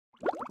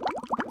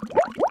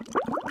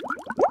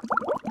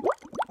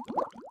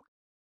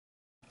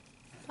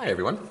Hi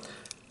everyone.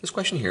 This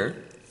question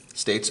here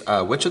states,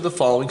 which of the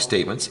following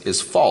statements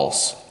is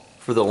false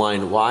for the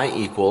line y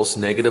equals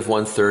negative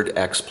 1/3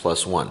 x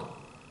plus 1?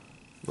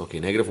 Okay,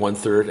 negative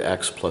 1/3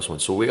 x plus 1.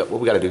 So what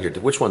we got to do here,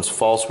 which one's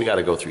false? We got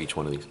to go through each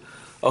one of these.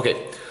 Okay,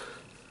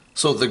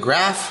 so the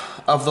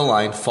graph of the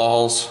line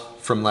falls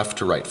from left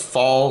to right.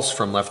 Falls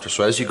from left to right.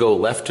 So as you go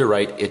left to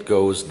right, it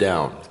goes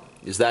down.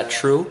 Is that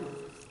true?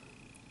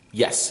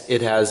 Yes,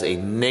 it has a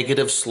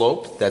negative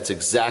slope. That's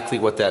exactly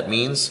what that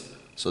means.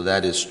 So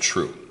that is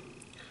true.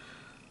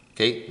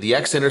 Okay, the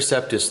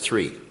x-intercept is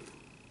 3.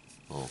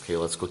 Okay,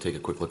 let's go take a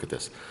quick look at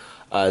this.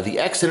 The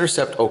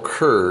x-intercept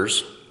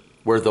occurs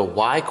where the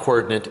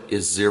y-coordinate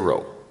is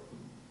 0.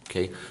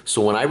 Okay,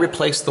 so when I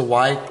replace the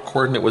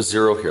y-coordinate with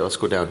 0 here, let's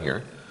go down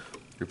here.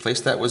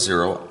 Replace that with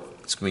 0.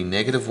 It's going to be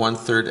negative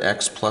 1/3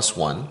 x plus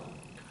 1.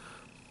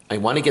 I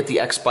want to get the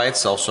x by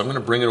itself, so I'm going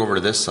to bring it over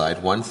to this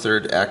side.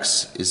 1/3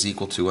 x is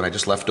equal to, and I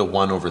just left a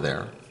 1 over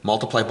there.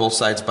 Multiply both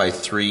sides by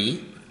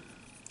 3.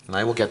 And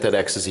I will get that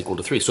x is equal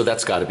to 3. So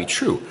that's got to be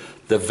true.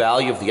 The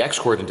value of the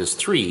x-coordinate is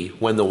 3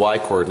 when the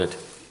y-coordinate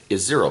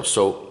is 0.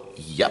 So,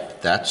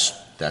 yep, that's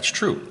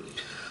true.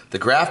 The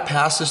graph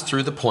passes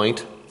through the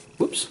point,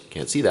 whoops,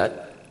 can't see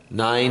that,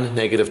 9,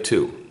 negative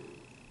 2.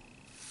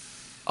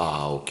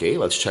 Okay,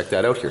 let's check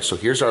that out here. So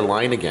here's our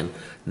line again,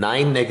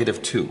 9,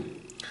 negative 2.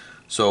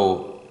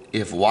 So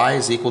if y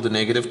is equal to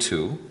negative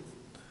 2,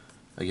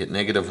 I get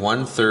negative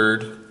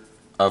 1/3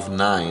 of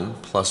 9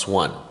 plus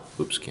 1.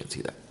 Oops, can't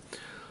see that.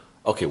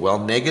 Okay, well,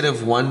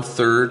 negative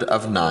 1/3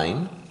 of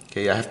 9,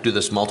 okay, I have to do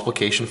this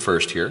multiplication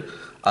first here,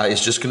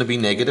 is just going to be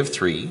negative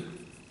 3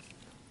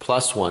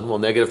 plus 1. Well,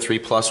 negative 3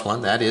 plus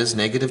 1, that is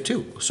negative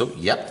 2. So,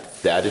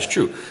 yep, that is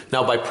true.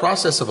 Now, by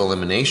process of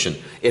elimination,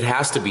 it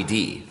has to be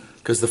D,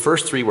 because the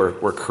first three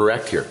were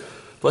correct here.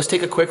 Let's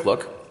take a quick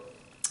look.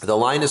 The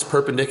line is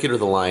perpendicular to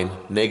the line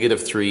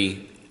negative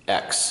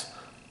 3x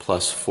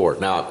plus 4.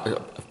 Now,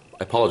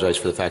 I apologize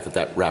for the fact that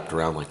that wrapped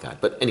around like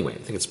that. But anyway, I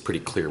think it's pretty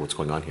clear what's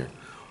going on here.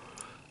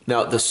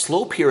 Now, the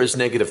slope here is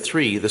negative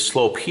 3. The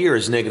slope here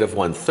is negative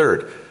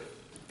 1/3.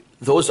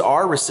 Those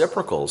are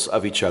reciprocals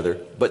of each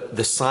other, but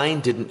the sign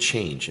didn't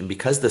change. And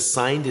because the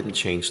sign didn't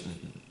change,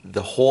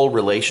 the whole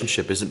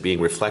relationship isn't being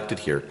reflected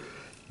here.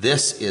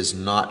 This is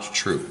not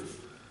true.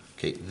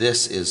 Okay,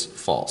 this is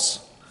false.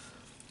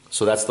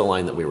 So that's the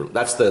line that we were,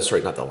 that's the,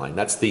 sorry, not the line,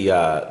 that's the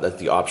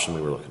option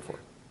we were looking for.